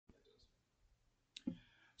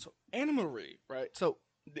Anna Marie, right? So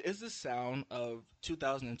is the sound of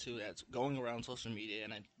 2002 that's going around social media,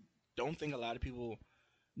 and I don't think a lot of people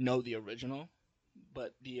know the original,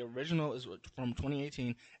 but the original is from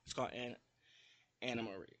 2018. It's called Anna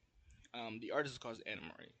Marie. The artist is called Anna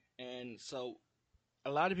Marie, and so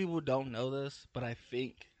a lot of people don't know this, but I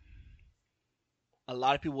think a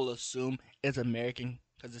lot of people will assume it's American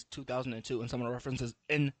because it's 2002 and some of the references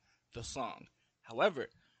in the song. However,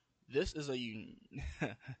 this is a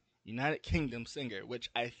United Kingdom singer, which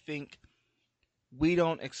I think we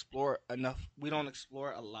don't explore enough. We don't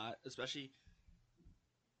explore a lot, especially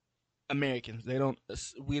Americans. They don't.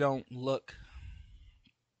 We don't look.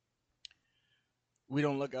 We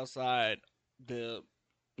don't look outside the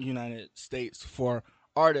United States for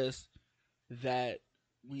artists that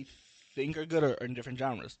we think are good or in different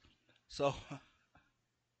genres. So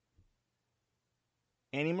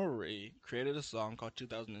Annie Marie created a song called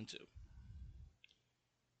 2002,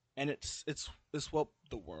 and it's swept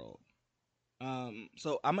the world.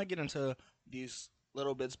 So I'm gonna get into these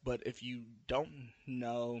little bits, but if you don't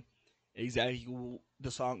know exactly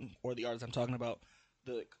the song or the artist I'm talking about,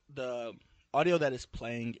 the audio that is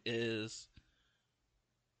playing is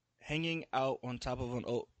hanging out on top of an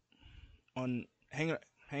old on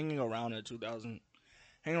hanging around a 2000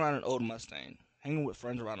 hanging around an old Mustang, hanging with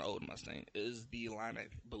friends around an old Mustang is the line I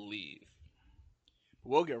believe. But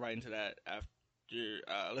we'll get right into that after.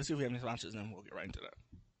 Let's see if we have any sponsors, and we'll get right into that.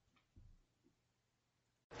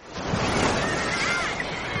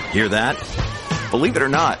 Hear that? Believe it or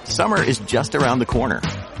not, summer is just around the corner.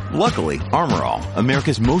 Luckily, Armor All,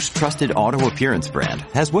 America's most trusted auto appearance brand,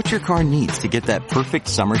 has what your car needs to get that perfect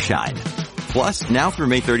summer shine. Plus, now through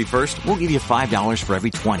May 31st, we'll give you $5 for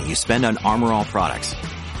every 20 you spend on Armor All products.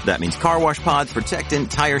 That means car wash pods,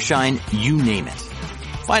 protectant, tire shine, you name it.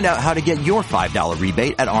 Find out how to get your $5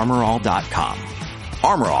 rebate at armorall.com.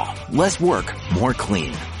 Armor All, less work, more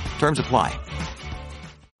clean. Terms apply.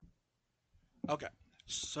 Okay.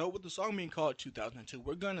 So with the song being called 2002,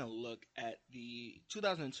 we're going to look at the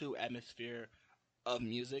 2002 atmosphere of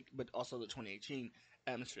music, but also the 2018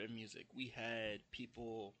 atmosphere of music. We had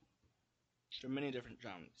people from many different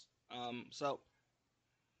genres. So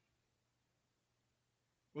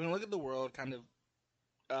we're going to look at the world kind of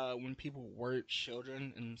when people were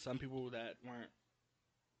children and some people that weren't.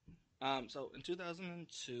 So in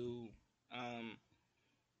 2002,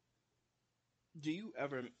 do you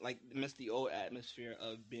ever like miss the old atmosphere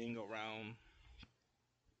of being around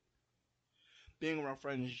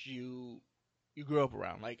friends you grew up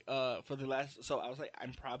around? Like for the last, so I was like,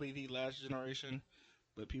 I'm probably the last generation,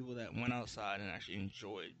 but people that went outside and actually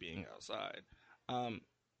enjoyed being outside. Um,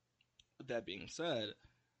 that being said,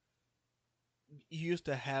 you used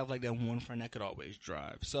to have like that one friend that could always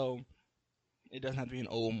drive. So it doesn't have to be an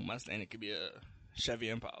old Mustang. It could be a Chevy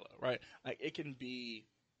Impala, right? Like it can be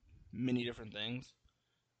many different things.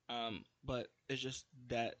 But it's just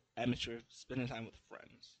that atmosphere of spending time with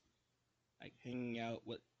friends, like hanging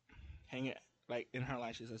like in her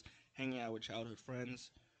line she says hanging out with childhood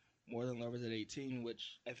friends more than lovers at 18,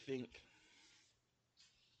 which I think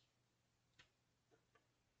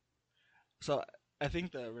so. I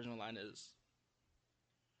think the original line is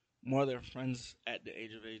more than friends at the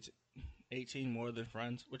age of 18 more than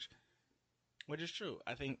friends, which is true.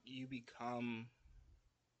 I think you become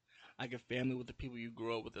like a family with the people you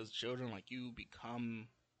grew up with as children. Like you become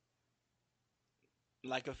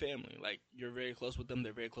like a family. Like you're very close with them.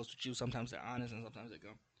 They're very close with you. Sometimes they're honest, and sometimes they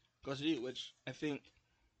go close to you, which I think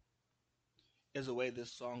is the way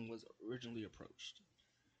this song was originally approached.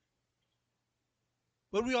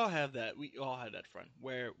 But we all have that. We all had that friend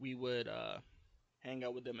where we would hang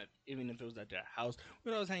out with them, even if it was at their house.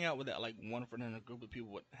 We'd always hang out with that like one friend and a group of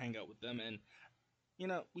people would hang out with them, and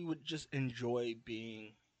we would just enjoy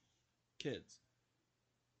being kids.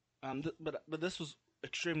 But this was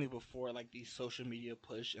extremely before like the social media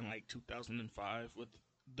push in like 2005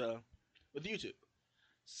 the with YouTube.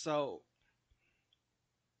 So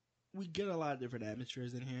we get a lot of different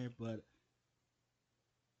atmospheres in here, but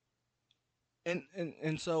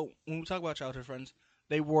and so when we talk about childhood friends,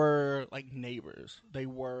 they were like neighbors. They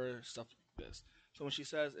were stuff like this. So when she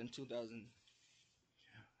says in 2000,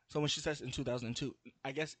 so when she says in 2002,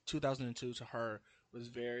 I guess 2002 to her was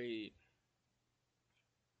very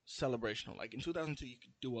celebrational. Like in 2002, you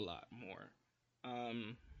could do a lot more.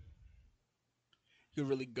 Um, you could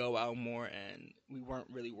really go out more, and we weren't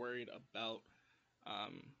really worried about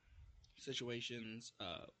um, situations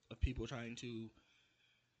of people trying to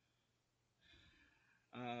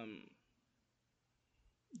um,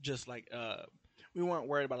 just like we weren't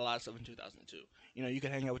worried about a lot of stuff in 2002. You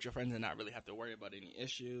could hang out with your friends and not really have to worry about any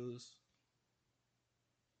issues.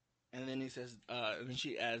 And then he says, and then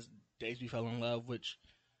she adds, "Days we fell in love," which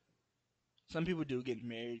some people do get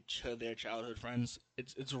married to their childhood friends.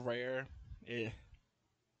 It's rare.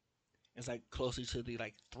 It's like closely to the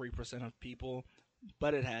like 3% of people,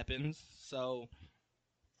 but it happens. So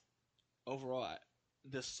overall,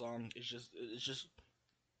 this song is just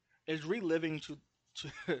it's reliving to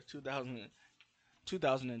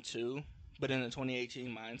 2002, but in a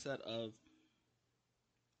 2018 mindset of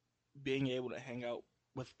being able to hang out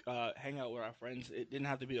with our friends. It didn't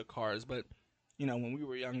have to be the cars, but when we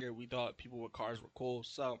were younger, we thought people with cars were cool.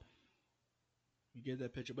 So you get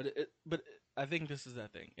that picture, I think this is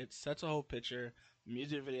that thing. It sets a whole picture. The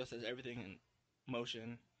music video says everything in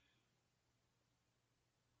motion,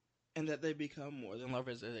 and that they become more than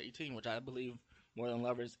lovers at 18, which I believe more than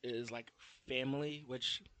lovers is like family,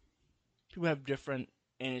 which people have different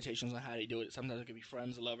annotations on how they do it. Sometimes it could be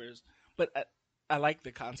friends, lovers, but I like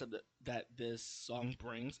the concept that this song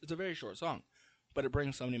brings. It's a very short song, but it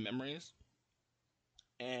brings so many memories,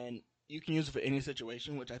 and you can use it for any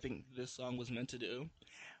situation, which I think this song was meant to do.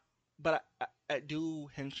 But I do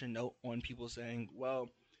hinge a note on people saying, well,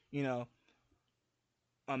 you know,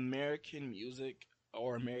 American music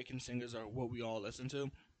or American singers are what we all listen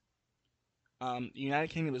to. The United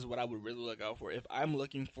Kingdom is what I would really look out for. If I'm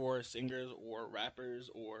looking for singers or rappers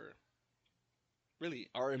or really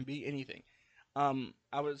R&B, anything,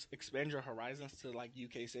 I would expand your horizons to like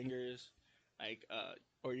UK singers, like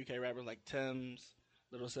or UK rappers like Tim's,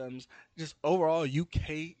 Little Sims. Just overall,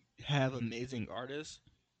 UK have amazing artists,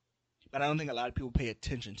 but I don't think a lot of people pay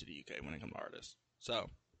attention to the UK when it comes to artists. So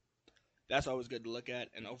that's always good to look at.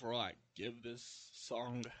 And overall, I give this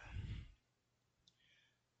song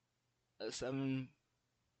a seven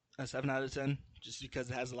out of 10, just because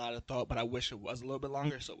it has a lot of thought. But I wish it was a little bit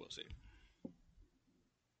longer. So we'll see.